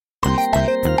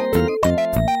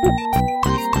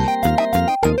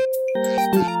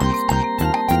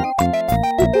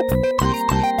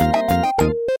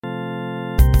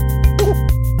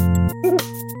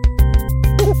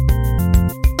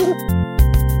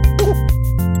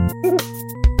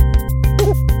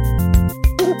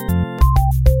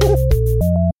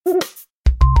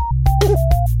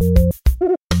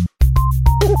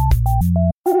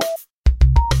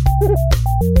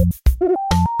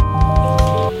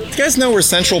guys know where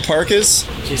Central Park is?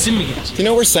 Do you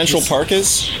know where Central Park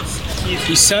is?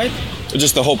 East side? Or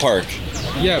just the whole park?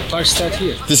 Yeah, park start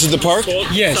here. This is the park?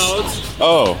 Yes.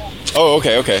 Oh. Oh,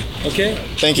 okay. Okay?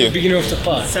 Thank you. Beginner of the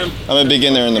park. I'm a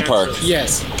beginner in the park.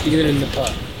 Yes, beginner in the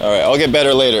park. All right, I'll get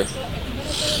better later.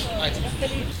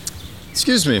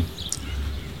 Excuse me.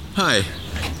 Hi.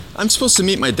 I'm supposed to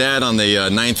meet my dad on the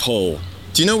 9th hole.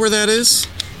 Do you know where that is?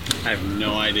 I have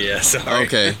no idea, sorry.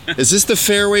 Okay. Is this the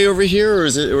fairway over here, or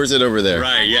is it over there?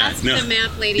 Right, yeah. That's the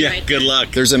map lady right good there.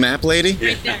 luck. There's a map lady?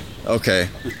 Right there. Okay.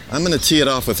 I'm going to tee it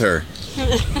off with her.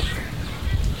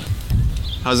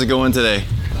 How's it going today?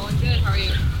 Going good, how are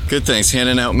you? Good, thanks.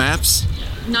 Handing out maps?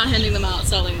 Not handing them out,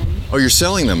 selling them. Oh, you're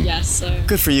selling them? Yes, sir.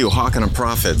 Good for you, hawking a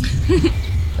profit.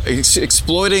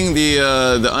 Exploiting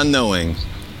the unknowing.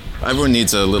 Everyone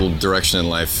needs a little direction in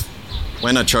life.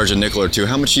 Why not charge a nickel or two?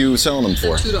 How much are you selling them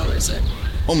for? $2, sir.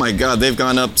 Oh my God, they've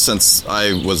gone up since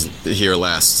I was here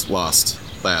last.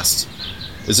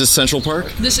 Is this Central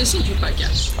Park? This is Central Park,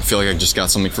 yes. I feel like I just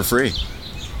got something for free.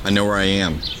 I know where I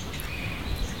am.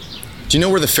 Do you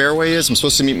know where the fairway is? I'm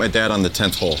supposed to meet my dad on the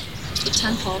 10th hole. The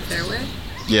 10th hole fairway?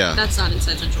 Yeah. That's not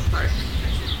inside Central Park.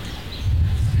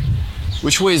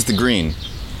 Which way is the green?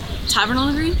 Tavern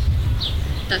on the Green?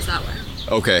 That's that way.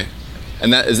 Okay.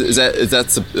 And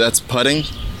that's putting?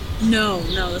 No,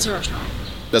 that's a restaurant.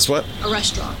 That's what? A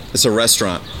restaurant. It's a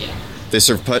restaurant. Yeah. They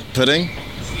serve pudding?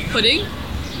 Pudding?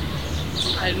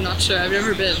 I'm not sure. I've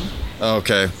never been.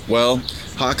 Okay. Well,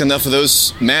 hawk enough of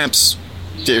those maps.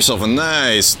 Get yourself a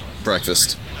nice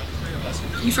breakfast.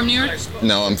 You from New York?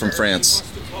 No, I'm from France.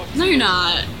 No, you're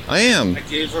not. I am.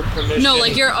 No,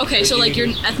 like you're okay. So like your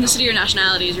ethnicity or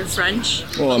nationality is you're French.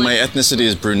 Well, my ethnicity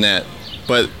is brunette,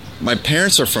 but my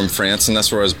parents are from France, and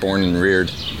that's where I was born and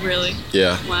reared. Really?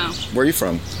 Yeah. Wow. Where are you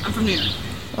from? I'm from New York.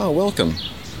 Oh, welcome.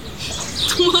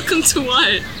 Welcome to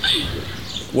what?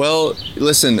 Well,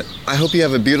 listen. I hope you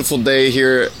have a beautiful day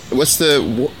here. What's the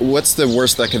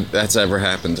worst that's ever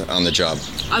happened on the job?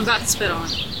 I've gotten spit on.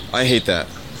 I hate that.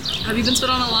 Have you been spit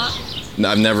on a lot? No,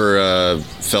 I've never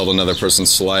felt another person's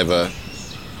saliva.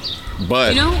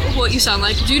 But you know what you sound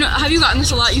like? Have you gotten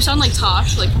this a lot? You sound like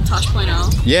Tosh, like from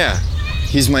Tosh.0. Yeah,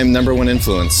 he's my #1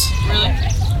 influence. Really?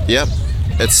 Yep.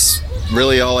 It's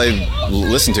really all I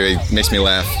listen to. It makes me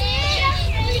laugh.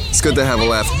 It's good to have a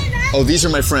laugh. Oh, these are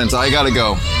my friends. I gotta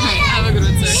go. Have a good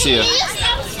one, sir. See ya.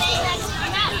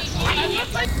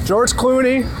 George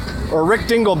Clooney or Rick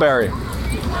Dingleberry?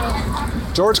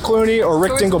 George Clooney or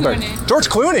Rick Dingleberry? Clooney. George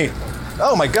Clooney?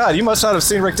 Oh my God, you must not have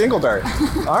seen Rick Dingleberry.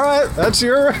 All right, that's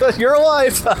your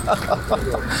life.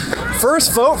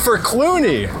 First vote for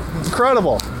Clooney.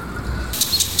 Incredible.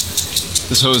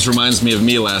 This hose reminds me of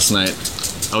me last night.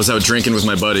 I was out drinking with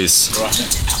my buddies.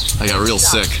 I got real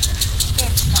sick.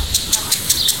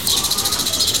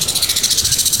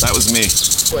 That was me.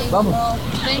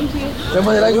 Thank you.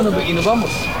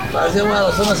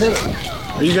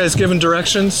 Are you guys giving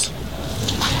directions?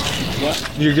 What?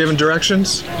 You're giving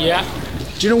directions? Yeah.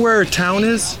 Do you know where a town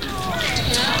is?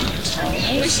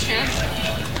 Which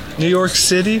town? New York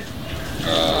City?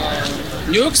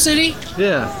 New York City?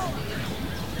 Yeah.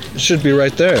 It should be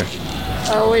right there.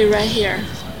 Oh, wait, right here.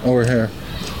 Over here.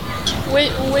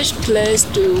 Which place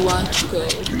do you want to go?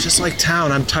 Just like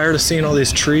town. I'm tired of seeing all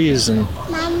these trees and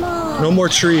no more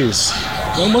trees.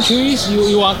 No more trees?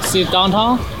 You want to see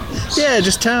downtown? Yeah,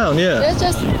 just town, yeah. Let's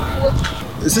just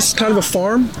Is this kind of a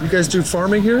farm? You guys do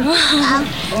farming here?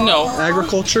 No.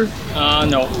 Agriculture?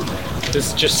 No. This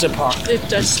is just a park. it's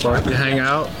just You hang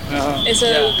out? it's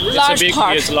a large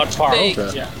park. It's a large park. Big.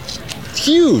 Okay. Yeah. It's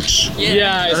huge.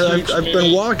 Yeah. It's huge. I've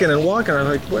been walking and walking. I'm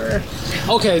like, where?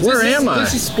 Okay. Where am I?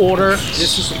 This is border.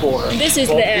 This is the border. This is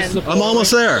the end. I'm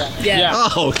almost there. Yeah.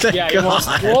 Oh, thank Yeah,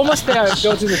 God. we're almost there.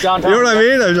 Go to the downtown. You know what I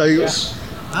mean? I was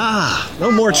like,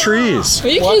 no more trees.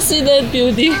 You can see the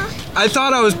building. I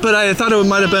thought it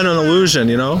might have been an illusion,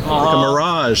 you know? Like a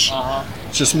mirage.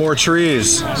 It's just more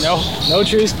trees. No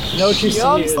trees. No trees.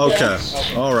 To see. Okay.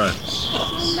 All right.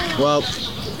 Well,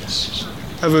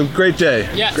 have a great day.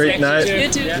 Yeah, Great thanks, night. you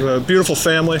too. You have a beautiful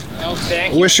family. Oh,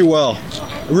 thank I you. wish you well.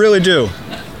 I really do.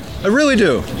 I really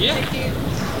do. Yeah.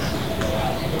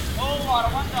 Cold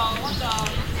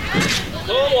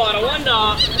water,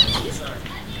 $1.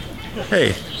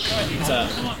 Hey,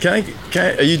 can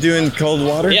I? Are you doing cold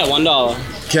water? Yeah,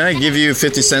 $1. Can I give you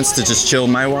 50 cents to just chill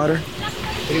my water?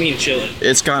 What do you mean chill it?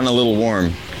 It's gotten a little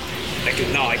warm. I can't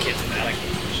do that.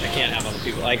 I can't have other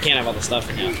people. I can't have other stuff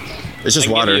in here. It's just I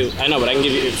can water. give you- I know, but I can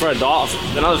give you for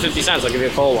another 50 cents. I'll give you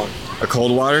a cold one. A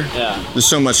cold water? Yeah. There's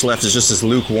so much left. It's just as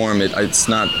lukewarm. It's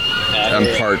not. Yeah, I'm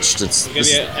yeah. parched. It's.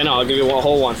 I'll give you a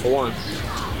whole one for $1.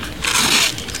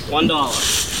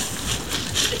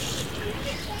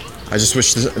 I just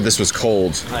wish this was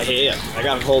cold. I hear you. I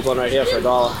got a cold one right here for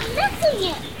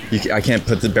 $1. I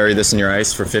can't bury this in your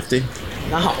ice for 50?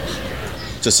 No.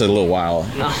 Just a little while.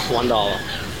 No,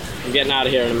 $1. I'm getting out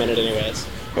of here in a minute anyways.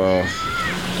 Oh,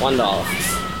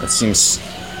 $1. that seems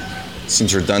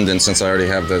redundant since I already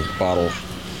have the bottle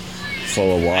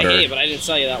full of water. I hear you, but I didn't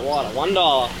sell you that water. $1.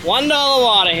 $1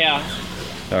 water here.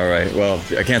 All right. Well,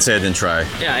 I can't say I didn't try.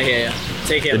 Yeah, I hear you.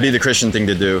 Take care. It'd be the Christian thing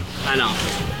to do. I know.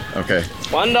 Okay.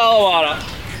 $1 water.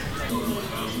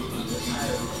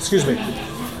 Excuse me.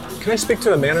 Can I speak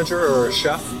to a manager or a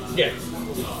chef? Yeah.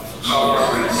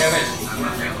 Kevin.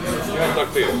 You want to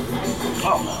talk to you?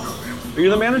 Oh. Are you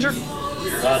the manager?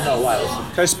 No,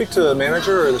 why? Can I speak to the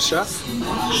manager or the chef?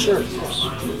 Sure, of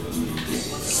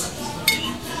course.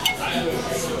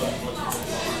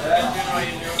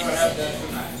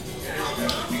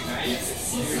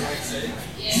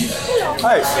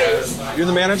 Hi. You're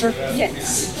the manager?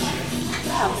 Yes.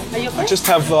 I just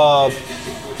have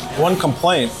one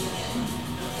complaint.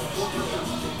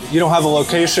 You don't have a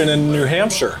location in New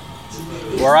Hampshire,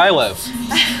 where I live.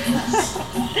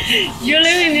 You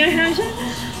live in New Hampshire?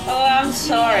 Oh, I'm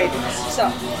sorry. So,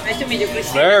 nice to meet you,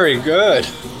 Christine. Very good.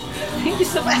 Thank you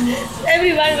so much.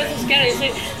 Everybody was scared.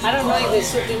 They said, I don't know if there's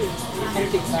something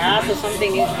bad or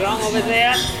something is wrong over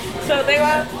there. So they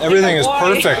were. Everything is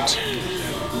worried. perfect.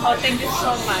 Oh, thank you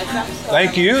so much. I'm sorry.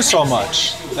 Thank you so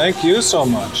much. Thank you so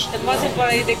much. The most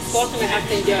important is the customer has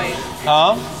to enjoy it.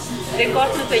 Huh? The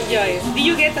customer to enjoy it. Did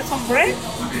you get some bread?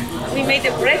 We made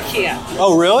the bread here.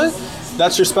 Oh, really?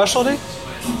 That's your specialty?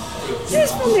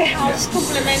 This from the house,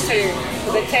 complimentary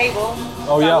to the table.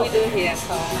 Oh, that yeah. we do here.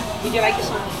 So, would you like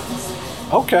some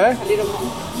Okay. a little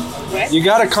more bread? You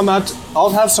got to come out. I'll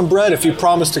have some bread if you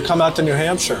promise to come out to New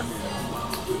Hampshire.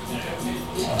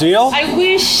 Deal? I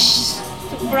wish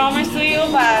to promise to you,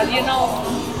 but you know,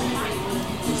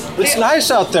 It's nice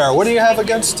out there. What do you have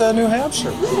against New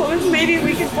Hampshire? maybe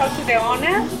we can talk to the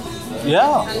owner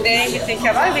Yeah. and then he think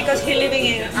about it because he living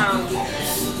in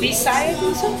B-side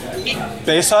also.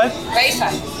 Bayside?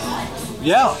 Bayside.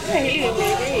 Yeah. Yeah, he live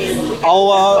maybe.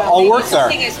 I'll work there.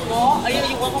 Something is small. Are you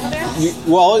work over there?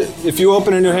 Well, if you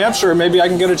open in New Hampshire, maybe I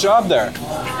can get a job there.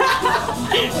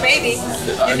 Maybe.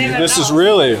 You never This know. is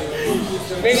really,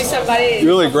 Maybe somebody.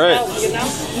 really great. Help, you know.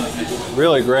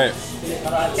 really great.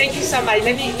 Thank you so much.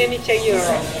 Let me check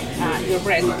your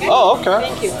bread. Okay. Oh, okay.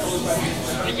 Thank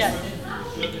you.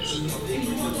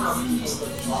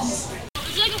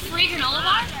 Would you like a free granola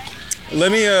bar?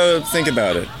 Let me think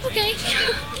about it. Okay.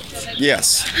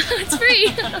 Yes. It's free.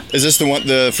 Is this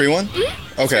the free one?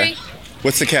 Mm-hmm. Okay. Free.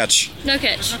 What's the catch? No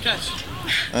catch.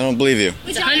 I don't believe you.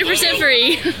 It's 100%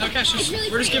 free. Okay,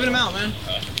 we're just giving them out, man.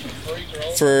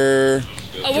 For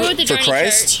Oh, we're with the Journey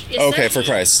Christ? Church. Yes, Okay, sir. for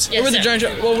Christ. Yes, We're the sir. Journey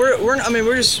Church. Well,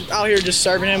 we're just out here just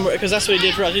serving him because that's what he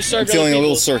did for us. He I'm served feeling a other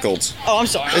little people. circled. Oh, I'm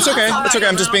sorry. It's okay. It's okay.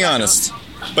 I'm just being honest.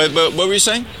 But what were you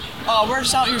saying? We're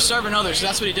just out here serving others. So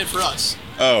that's what he did for us.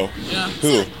 Oh. Yeah.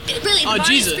 Who? Really, Oh,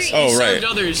 Jesus. free. Oh, He served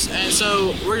right. others, and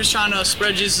so we're just trying to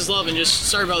spread Jesus' love and just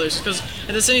serve others. Because if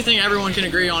there's anything everyone can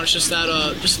agree on, it's just that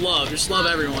just love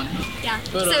everyone. Yeah.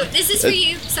 But, So this is for it-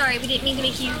 you. Sorry, we didn't mean to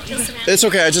make you feel so bad. It's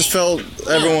okay. I just felt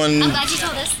everyone. I'm glad you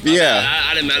told us. Yeah.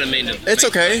 I didn't mean to. It's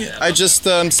okay. I just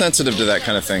I'm sensitive to that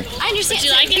kind of thing. I understand. Would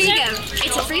you like Here it, you sir? go.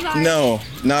 It's a free bar. No,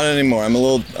 not anymore. I'm a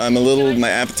little. My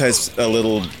appetite's a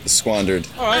little squandered.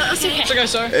 All right. Oh, it's okay. It's okay,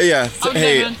 sir. Yeah. Okay,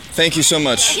 Hey, man. thank you so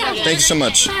much. Yeah. Thank you so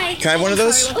much. Bye. Can I have one of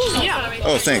those? Oh, yeah.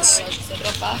 Oh, thanks.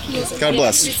 God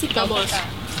bless. God bless.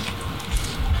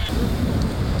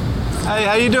 Hey,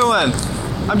 how you doing?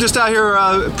 I'm just out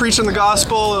here preaching the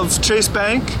gospel of Chase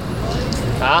Bank.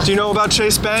 Huh? Do you know about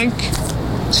Chase Bank?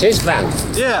 Chase Bank.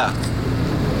 Yeah.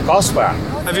 Gospel.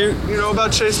 Have you know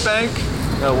about Chase Bank?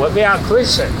 No, we are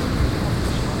Christian.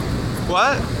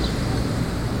 What?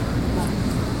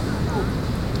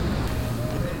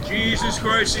 Jesus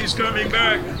Christ is coming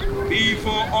back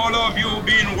before all of you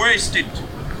being wasted.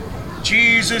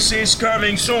 Jesus is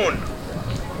coming soon.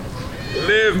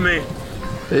 Believe me.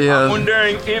 I'm Yeah.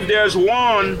 wondering if there's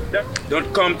one that...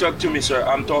 Don't come talk to me, sir.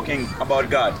 I'm talking about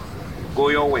God. Go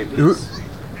your way, please.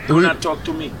 Do not talk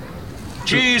to me.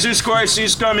 Jesus Christ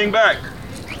is coming back.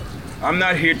 I'm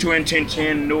not here to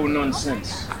entertain no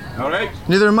nonsense. All right?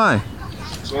 Neither am I.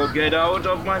 So get out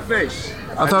of my face.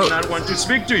 I I thought- do not want to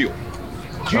speak to you.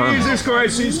 Jesus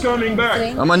Christ is coming back.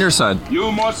 I'm on your side.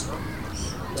 You must.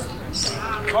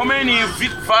 How many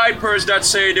vipers that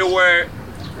say they were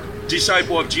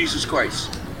disciple of Jesus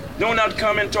Christ? Do not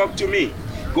come and talk to me.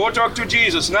 Go talk to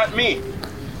Jesus, not me.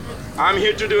 I'm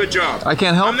here to do a job. I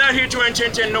can't help. I'm not here to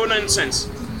entertain no nonsense.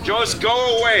 Just go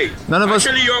away. None of us-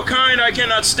 Actually, you're kind. I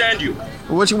cannot stand you.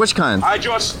 Which kind?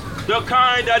 The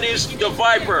kind that is the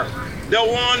viper, the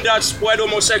one that spread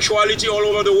homosexuality all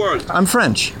over the world. I'm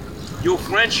French. You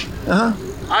French? Uh-huh.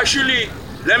 Actually,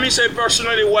 let me say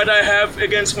personally what I have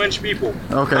against French people.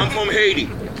 Okay. I'm from Haiti.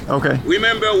 Okay.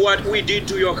 Remember what we did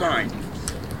to your kind.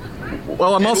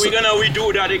 Well, I'm also... We're gonna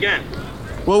redo that again.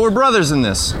 Well, we're brothers in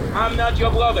this. I'm not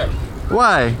your brother.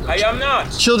 Why? I am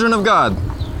not. Children of God.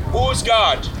 Who's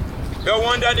God? The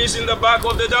one that is in the back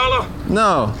of the dollar?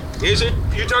 No. Is it?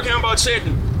 You talking about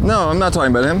Satan? No, I'm not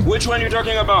talking about him. Which one you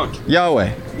talking about?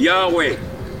 Yahweh. Yahweh.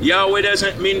 Yahweh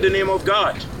doesn't mean the name of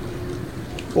God.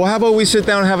 Well, how about we sit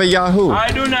down and have a Yahoo? I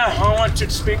do not want to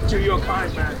speak to your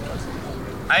kind, man.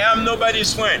 I am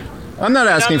nobody's friend. I'm not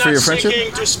asking for your I'm friendship. not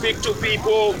seeking to speak to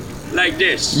people like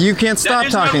this. You can't stop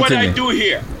talking to me. That is not what I do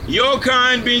here. Your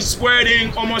kind been spreading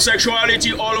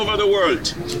homosexuality all over the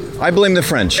world. I blame the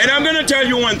French. And I'm gonna tell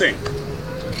you one thing.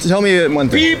 Tell me one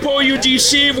thing. People you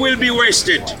deceive will be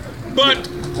wasted. But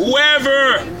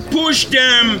whoever pushed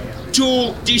them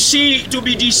to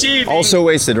be deceived Also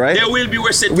wasted, right? they will be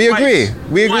wasted. We twice. agree.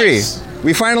 We agree. Twice.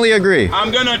 We finally agree.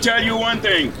 I'm gonna tell you one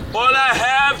thing. All I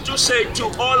have to say to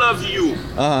all of you,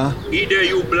 either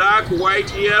you black,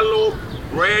 white, yellow,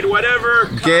 red, whatever,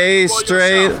 Gay, for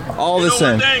straight, yourself. all you the know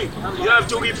same. One thing, you have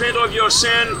to repent of your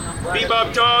sin, be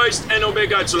baptized, and obey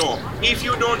God's law. If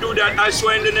you don't do that, I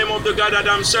swear in the name of the God that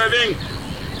I'm serving,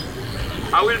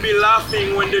 I will be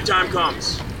laughing when the time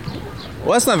comes.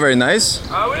 Well, that's not very nice.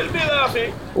 I will be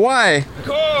laughing. Why?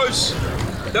 Because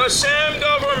the same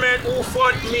government who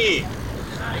fought me,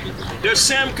 the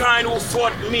same kind who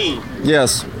fought me,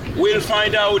 Yes. will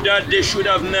find out that they should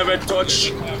have never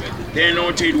touched the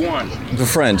anointed one. The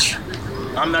French.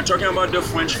 I'm not talking about the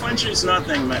French. French is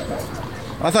nothing, man.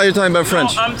 I thought you were talking about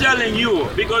French. No, I'm telling you,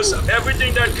 because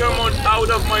everything that comes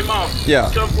out of my mouth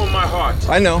comes from my heart.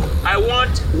 I know. I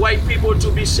want white people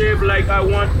to be saved like I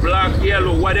want black,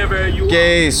 yellow, whatever you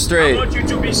Gay, are. straight. I want you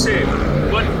to be saved.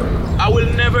 But I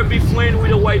will never be friends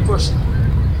with a white person.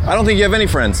 I don't think you have any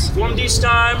friends. From this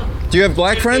time, Do you have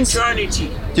black friends? eternity,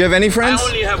 Do you have any friends? I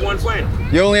only have one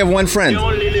friend. You only have one friend. The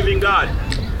only living God.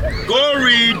 Go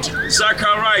read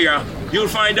Zechariah. You'll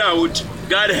find out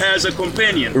God has a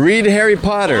companion. Read Harry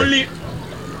Potter. Only,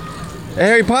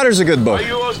 Harry Potter's a good book. are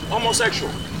you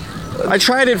homosexual? I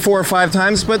tried it 4 or 5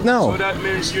 times, but So no. that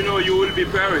means you will be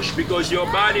perished because your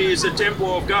body is a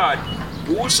temple of God.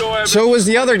 Whosoever So was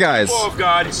the other guys. temple of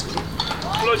God is,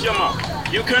 close your mouth.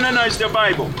 You canonize the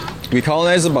Bible. We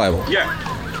colonized the Bible. Yeah.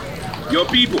 Your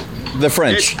people. The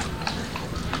French.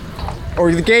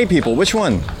 Or the gay people. Which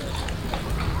one?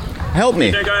 Help You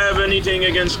me. think I have anything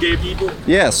against gay people?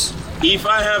 Yes. If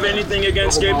I have anything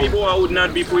against gay people, I would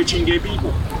not be preaching gay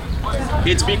people.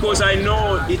 It's because I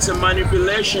know it's a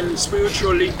manipulation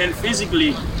spiritually and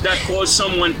physically that causes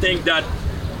someone think that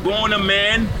born a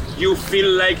man, you feel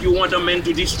like you want a man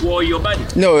to destroy your body.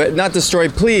 No, not destroy,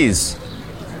 please.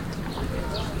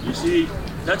 You see,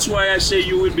 that's why I say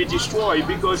you will be destroyed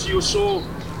because you're so...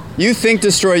 You think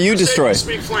destroy, you destroy. You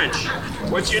speak French.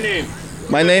 What's your name?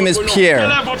 My name is Quel est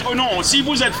Pierre. votre nom? Si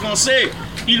vous êtes français,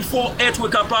 il faut être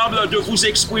capable de vous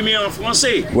exprimer en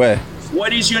français. Ouais.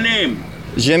 What is your name?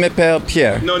 Je m'appelle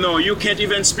Pierre. No, you can't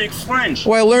even speak French.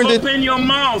 Well, I learned it. Open your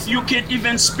mouth. You can't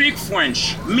even speak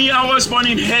French. Me, I was born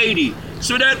in Haiti.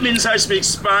 So that means I speak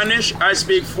Spanish, I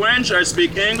speak French, I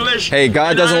speak English. Hey, God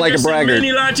and doesn't I like a understand braggart.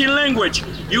 many Latin language.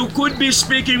 You could be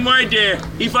speaking right there.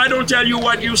 If I don't tell you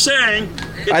what you're saying,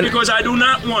 it's because I do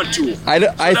not want to. I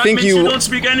that think means you don't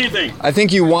speak anything. I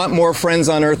think you want more friends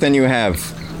on earth than you have.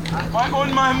 My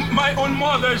own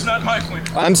mother is not my friend.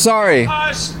 I'm sorry.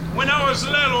 Us, when I was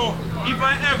little, if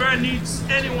I ever need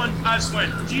anyone as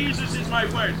friend, Jesus is my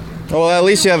friend. Well, at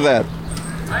least you have that.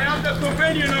 I am the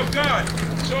companion of God.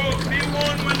 So be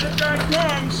warned when the time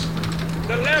comes,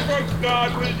 the leper of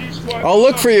God will destroy. I'll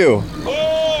look for you.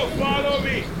 Oh, follow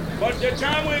me. But the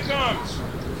time when it comes,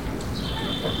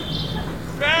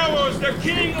 Pharaoh, the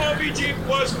king of Egypt,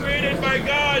 was created by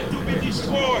God to be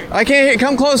destroyed. I can't hear.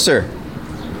 Come closer.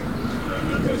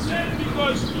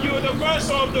 Because you're the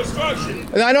vessel of destruction.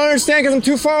 And I don't understand because I'm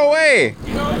too far away.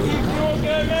 You know, if you're a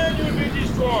gay man, you'll be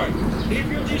destroyed. If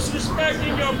you're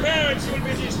disrespecting your parents, you'll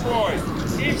be destroyed.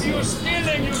 If you're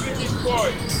stealing, you'll be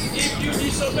destroyed. If you're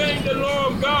disobeying the law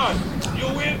of God, you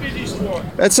will be destroyed.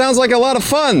 That sounds like a lot of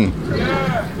fun.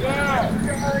 Yeah.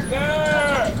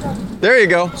 There you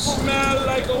go. Smell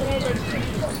like a woman.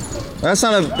 That's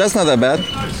not that bad.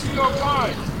 I see your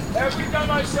mind. Every time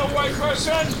I see a white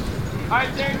person, I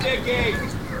think they're gay.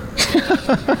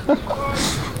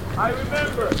 I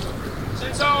remember,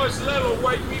 since I was little,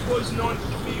 white people is known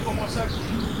to be homosexual.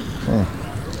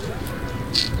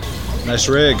 Nice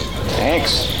rig.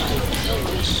 Thanks.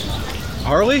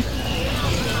 Harley?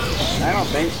 I don't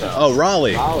think so. Oh,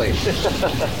 Raleigh. Ollie.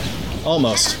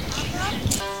 Almost.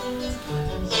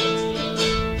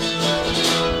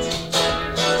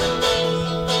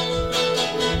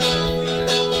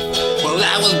 Well,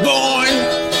 I was born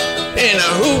in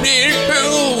a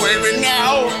hoodoo every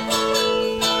now,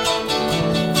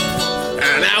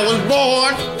 and I was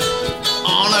born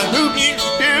on a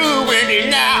hoodoo every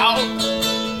now.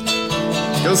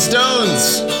 Go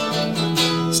Stones!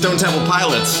 Stone Temple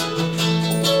Pilots.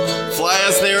 Fly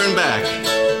us there and back.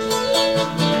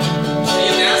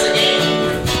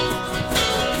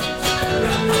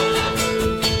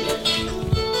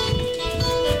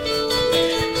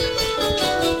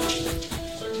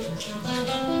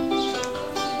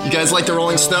 You guys like the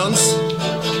Rolling Stones?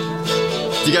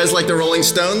 Do you guys like the Rolling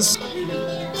Stones?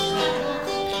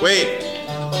 Wait,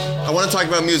 I want to talk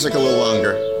about music a little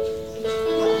longer.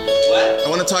 What? I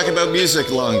want to talk about music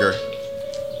longer.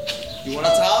 You wanna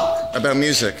talk About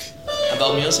music.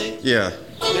 about music? Yeah.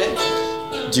 Okay.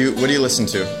 What do you listen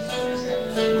to?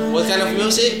 What kind of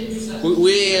music?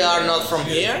 We are not from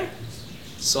here,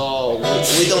 so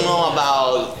we don't know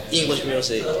about English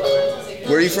music.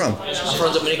 Where are you from? I'm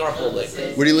from Dominican Republic.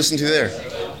 What do you listen to there?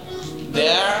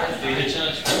 There,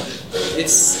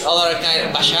 it's other kind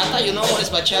of bachata. You know what is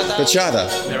bachata? Bachata.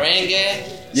 Merengue.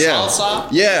 Yeah. Salsa.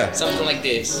 Yeah. Something like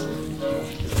this.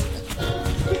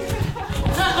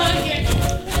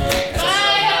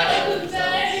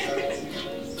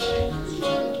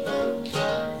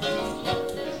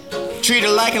 Treat her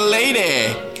like a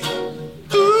lady.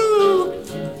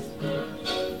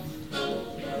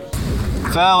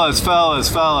 Fellas.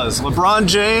 LeBron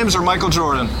James or Michael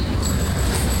Jordan?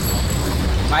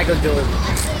 Michael Jordan.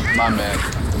 My man.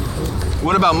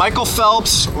 What about Michael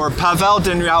Phelps or Pavel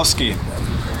Danielski?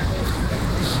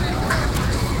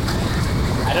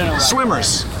 I don't know.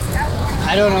 Swimmers.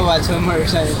 I don't know what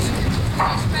swimmers are.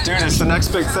 Dude, it's the next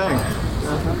big thing.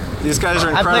 These guys are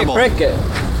incredible. I play cricket.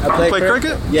 You play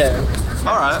cricket? Yeah.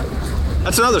 All right.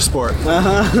 That's another sport.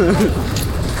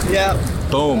 Yeah.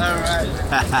 Boom.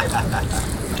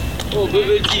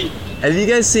 Have you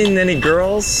guys seen any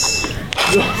girls?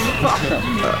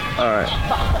 All right.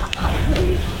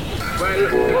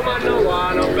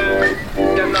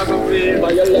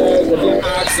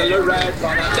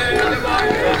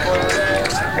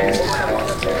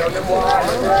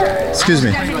 Excuse me.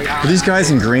 Are these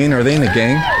guys in green? Are they in a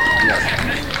gang?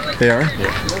 They are?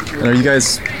 And are you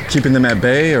guys keeping them at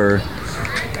bay or?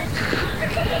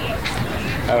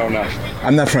 I don't know.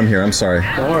 I'm not from here, I'm sorry.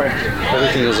 Don't worry.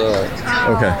 Everything is alright.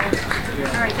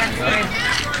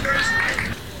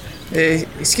 Okay.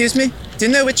 Excuse me? Do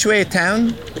you know which way to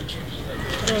town?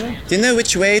 Do you know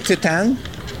which way to town?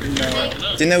 No.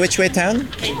 Do you know which way town?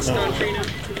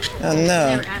 Oh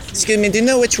no. Excuse me, do you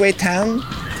know which way town?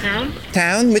 Town?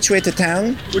 Town? Which way to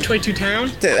town? Which way to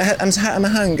town? I'm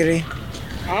hungry.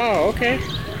 Oh, okay.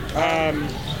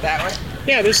 That way?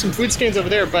 Yeah, there's some food stands over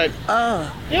there, but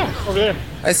Oh, yeah, over there.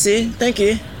 I see. Thank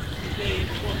you.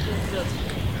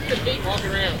 Walk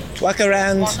around. Walk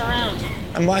around. Walk around.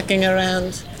 I'm walking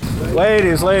around.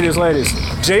 Ladies.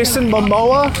 Jason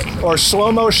Momoa or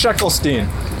Shlomo Shekelstein?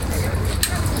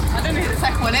 I don't know who the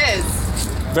second one is.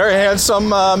 Very handsome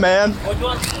man. A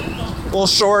little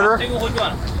shorter.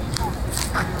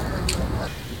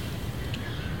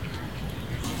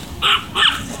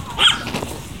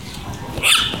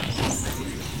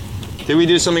 Did we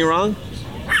do something wrong?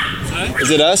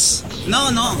 Is it us? No,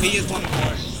 he is one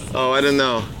more. Oh, I didn't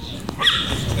know.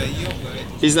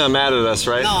 He's not mad at us,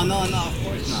 right? No, of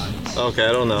course not. Okay,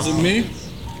 I don't know. Is it me?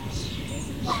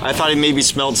 I thought he maybe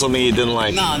smelled something he didn't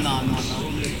like. No.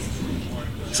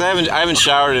 So I haven't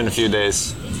showered in a few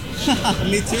days.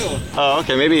 Me too. Oh,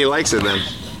 okay, maybe he likes it then.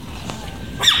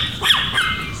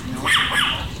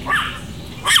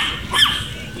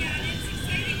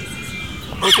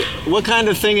 Okay, what kind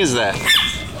of thing is that?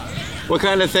 What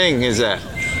kind of thing is that?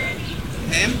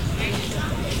 Him?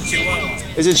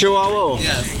 Chihuahua. Is it Chihuahua?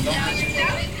 Yes.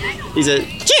 He's a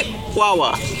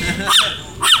Chihuahua.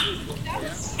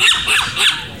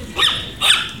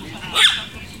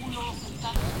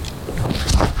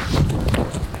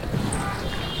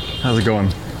 How's it going?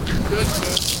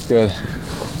 Good.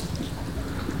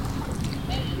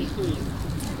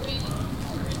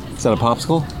 Is that a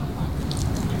popsicle?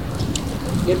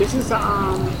 Yeah, this is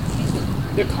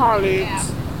they call it.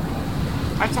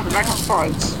 I talk like a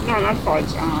fudge. No, not fudge.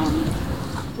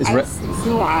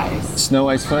 Snow ice. Snow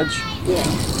ice fudge? Yeah,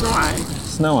 snow ice.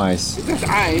 Snow ice. It's just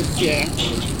ice, yeah.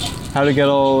 How to get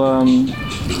all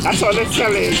That's all they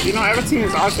sell it. You know, everything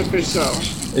is artificial.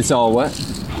 it's all what?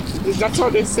 That's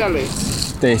all they sell it.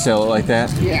 They sell it like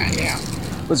that? Yeah, yeah.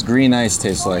 What's green ice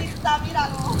taste like?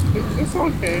 It's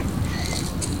okay.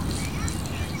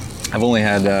 I've only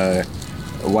had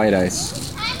white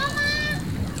ice.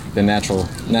 The natural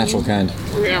kind.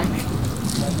 Yeah.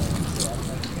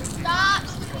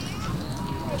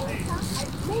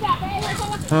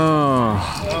 Oh.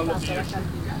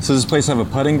 So does this place have a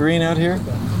putting green out here?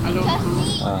 I don't know.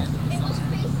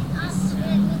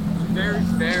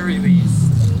 Very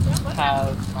least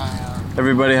have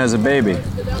Everybody has a baby.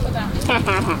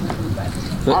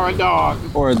 Or a dog.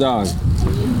 Or a dog.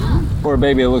 Or a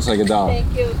baby that looks like a dog.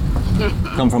 Thank you.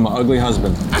 Come from an ugly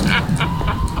husband.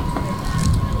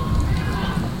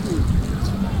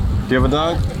 Do you have a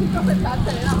dog?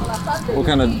 What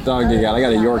kind of dog do you got? I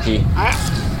got a Yorkie. I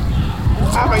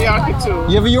have a Yorkie too.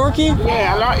 You have a Yorkie?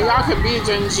 Yeah, a Yorkie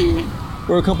BG.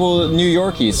 We're a couple of New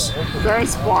Yorkies. Very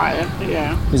spoiled,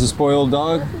 yeah. He's a spoiled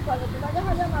dog?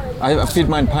 I feed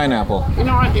mine pineapple. You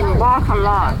know what, he bark a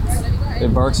lot.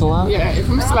 It barks a lot? Yeah, if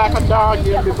it's like a dog,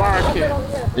 you'll be barking.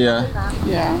 Yeah.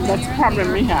 Yeah, that's the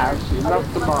problem we have. He loves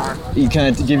to bark. Can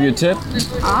I give you a tip?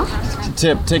 Huh?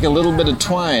 Tip, take a little bit of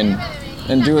twine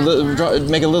and do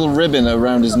make a little ribbon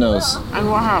around his nose. And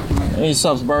what happens? And he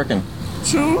stops barking.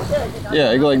 True?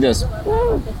 Yeah, you go like this.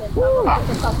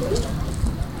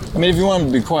 I mean, if you want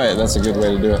him to be quiet, that's a good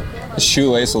way to do it. A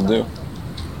shoelace will do.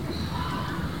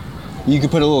 You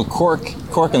could put a little cork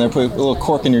in there, put a little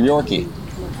cork in your Yorkie.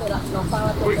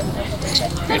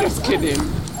 You're just kidding.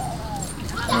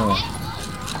 Oh.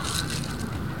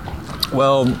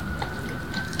 Well,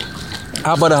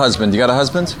 how about a husband? You got a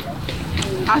husband?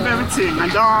 I have everything. A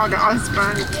dog, a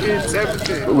husband, kids,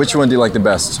 everything. Which one do you like the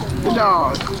best? The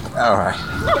dog. All right.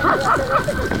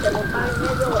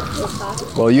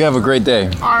 Well, you have a great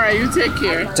day. All right, you take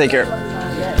care. Take care.